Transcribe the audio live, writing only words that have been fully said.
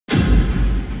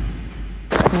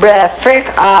Bruh, frick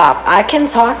off. I can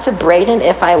talk to Brayden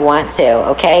if I want to,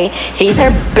 okay? He's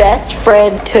our best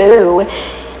friend too.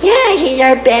 Yeah, he's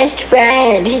our best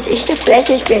friend. He's the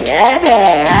bestest friend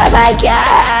ever. Oh my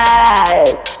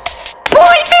god.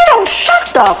 Boy, Vito,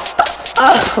 shut the fuck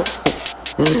up.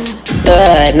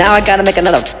 Now I gotta make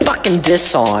another fucking diss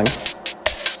song.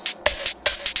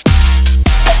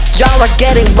 Y'all are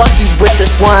getting lucky with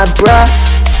this one, bruh.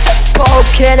 Paul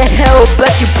can't help but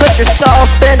you put yourself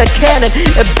in a cannon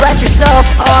and blast yourself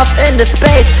off into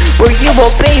space where you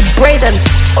will be breathing.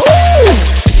 Ooh!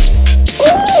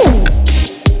 Ooh!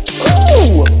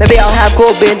 Ooh! Maybe I'll have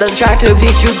cool beans and try to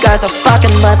teach you guys a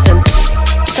fucking lesson.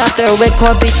 Stop throwing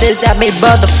corn pieces at me,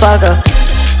 motherfucker.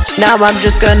 Now I'm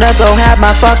just gonna go have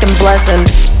my fucking blessing.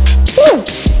 Woo!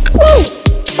 Woo!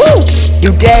 Woo! You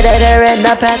did it here in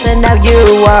the past and now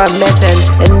you are missing.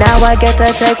 And now I get to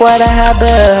take what I have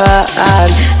behind.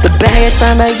 The bag is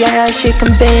from a yeah, she can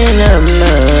be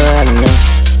mine.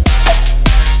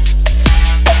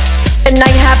 And now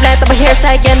you have left over here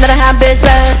saying that I have his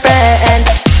best friend,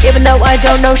 even though I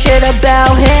don't know shit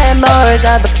about him or his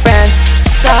other friends.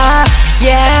 So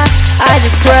yeah, I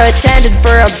just pretended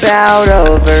for about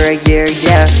over a year,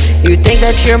 yeah. You think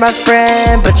that you're my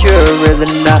friend, but you're really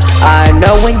not. I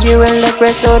know when you were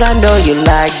liquid, so I know you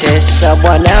like this.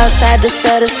 Someone else had to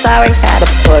say the sorry, had to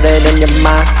put it in your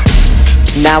mind.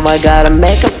 Now I gotta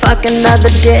make a fucking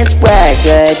other disc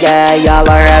record, yeah. Y'all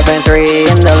are having 3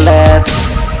 in the list.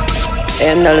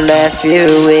 In the last few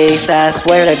weeks, I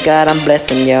swear to God, I'm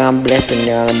blessing y'all, I'm blessing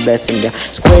y'all, I'm blessing y'all.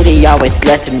 Squiddy always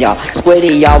blessing y'all,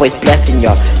 Squiddy always blessing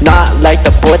y'all. Not like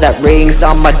the boy that rings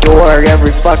on my door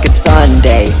every fucking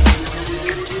Sunday.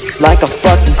 Like a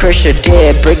fucking Christian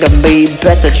did, bringing me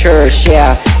back to church,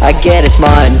 yeah. I get it's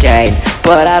mundane,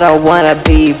 but I don't wanna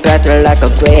be better like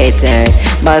a great thing.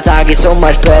 My talk is so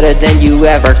much better than you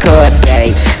ever could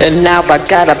be. And now I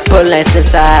got a bullet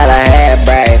inside a head,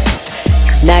 babe.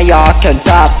 Now y'all can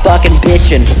stop fucking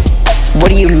bitching. What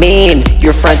do you mean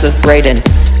you're friends with Brayden?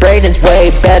 Brayden's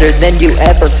way better than you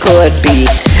ever could be.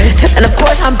 And of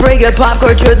course I'm bringing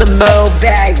popcorn to the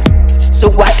movie,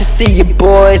 so I can see you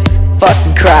boys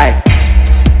fucking cry.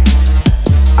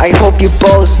 I hope you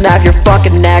both snap your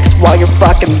fucking necks while you're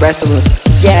fucking wrestling.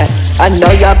 Yeah, I know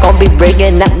y'all gon' be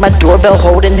ringing at my doorbell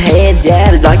holding hands.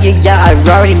 Yeah, lawyer, yeah, I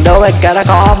already know it. Gotta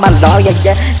call my lawyer,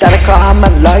 yeah. Gotta call my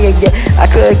lawyer, yeah. I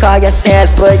could call you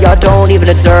Sans, but y'all don't even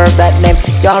deserve that name.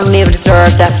 Y'all don't even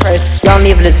deserve that praise. Y'all don't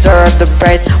even deserve the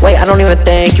praise. Wait, I don't even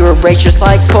think you were racist, just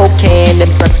like cocaine and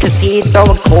breath, cause he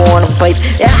throwing corn in place.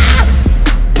 Yeah.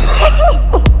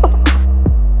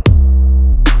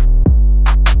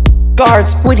 Guard,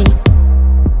 Squiddy.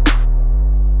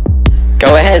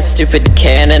 Go ahead, stupid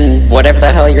cannon, whatever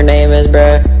the hell your name is,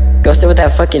 bro. Go sit with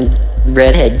that fucking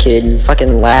redhead kid and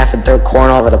fucking laugh and throw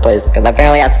corn all over the place, cause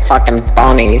apparently that's fucking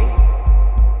funny.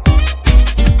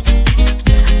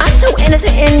 I'm so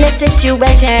innocent in this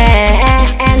situation,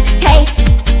 and hey,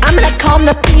 I'm gonna calm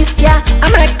the peace, yeah. I'm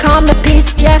gonna calm the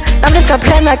peace, yeah. I'm just gonna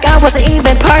pretend like I wasn't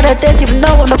even part of this, even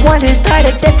though I'm the one who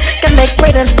started this. Gonna make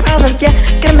greater problems, yeah.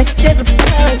 Gonna make just a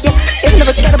problem, yeah. Even though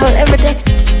I forget about everything,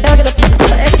 now I'm gonna fuck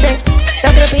about everything. Now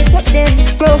I'm gonna be touching,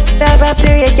 grow, about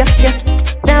 3, yeah, yeah.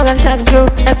 Now I'm talking through,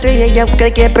 after, yeah, yeah.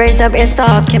 Gonna get brains up and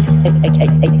stalk him.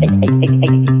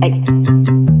 Hey.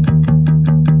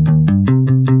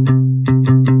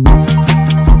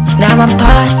 Now I'm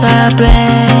possibly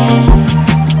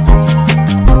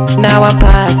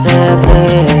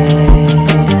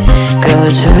go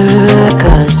to a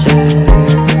concert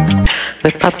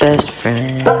with my best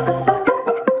friend.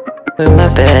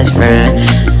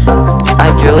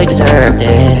 I truly deserve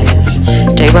this.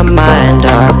 Take my mind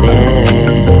off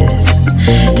this.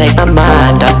 Take my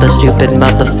mind off the stupid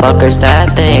motherfuckers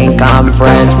that think I'm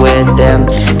friends with them.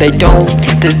 They don't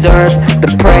deserve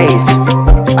the praise.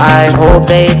 I hope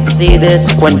they see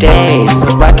this one day,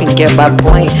 so I can get my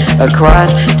point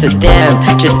across to them.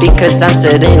 Just because I'm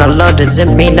sitting alone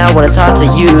doesn't mean I wanna talk to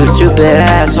you, stupid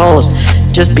assholes.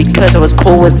 Just because I was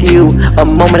cool with you a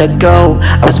moment ago,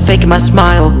 I was faking my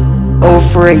smile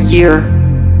over a year.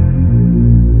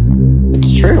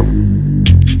 It's true.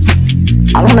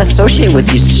 I don't wanna associate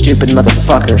with you stupid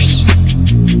motherfuckers.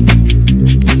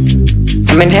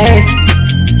 I mean, hey,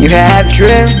 you have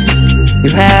Drew.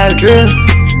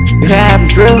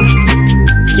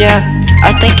 Yeah,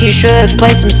 I think he should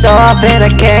place himself in a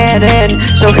cannon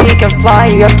so he can fly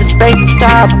up to space and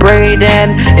stop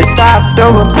breathing and stop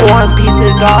throwing corn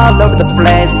pieces all over the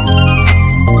place.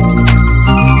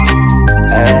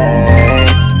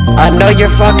 I know your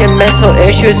fucking mental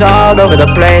issues all over the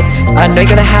place. I know you're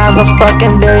gonna have a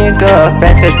fucking million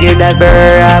girlfriends cause you never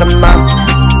had a mom.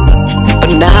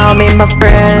 But now me and my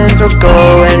friends were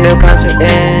going to concert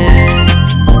in.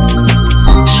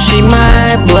 She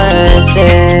my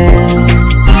blessing.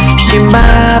 She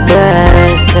my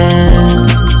blessing.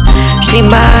 She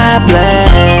my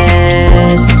blessing.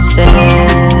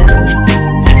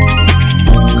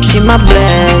 She my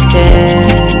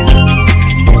blessing.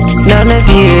 None of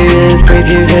you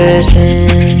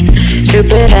prepubescent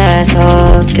stupid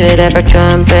assholes could ever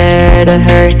compare to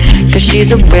her, 'cause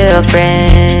she's a real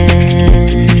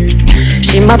friend.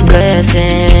 She my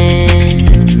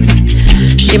blessing.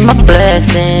 She my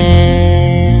blessing.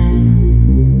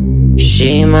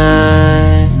 She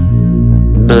my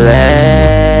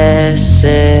blessing.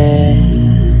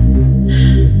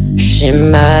 She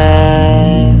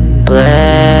my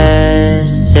blessing.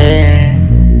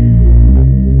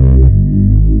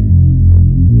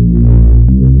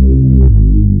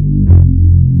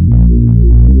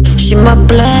 She my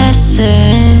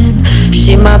blessing.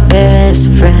 She my best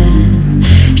friend.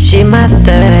 She my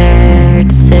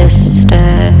third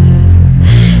sister.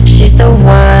 She's the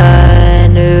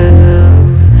one who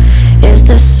is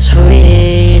the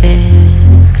sweetest.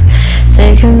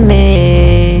 Taking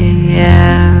me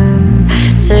out,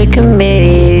 taking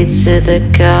me to the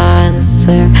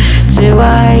concert. Do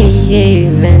I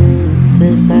even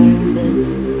deserve this?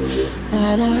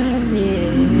 And I'm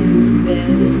even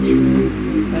true.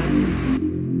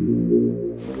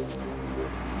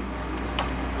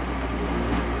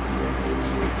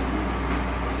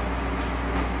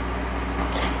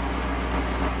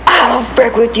 I don't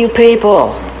frick with you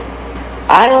people.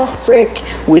 I don't frick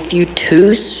with you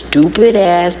two stupid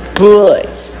ass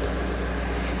boys.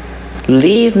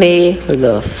 Leave me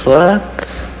the fuck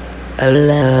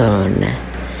alone.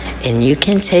 And you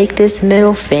can take this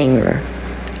middle finger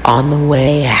on the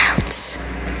way out.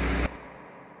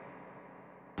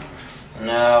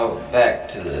 Now back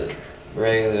to the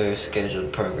regular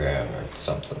scheduled program or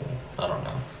something.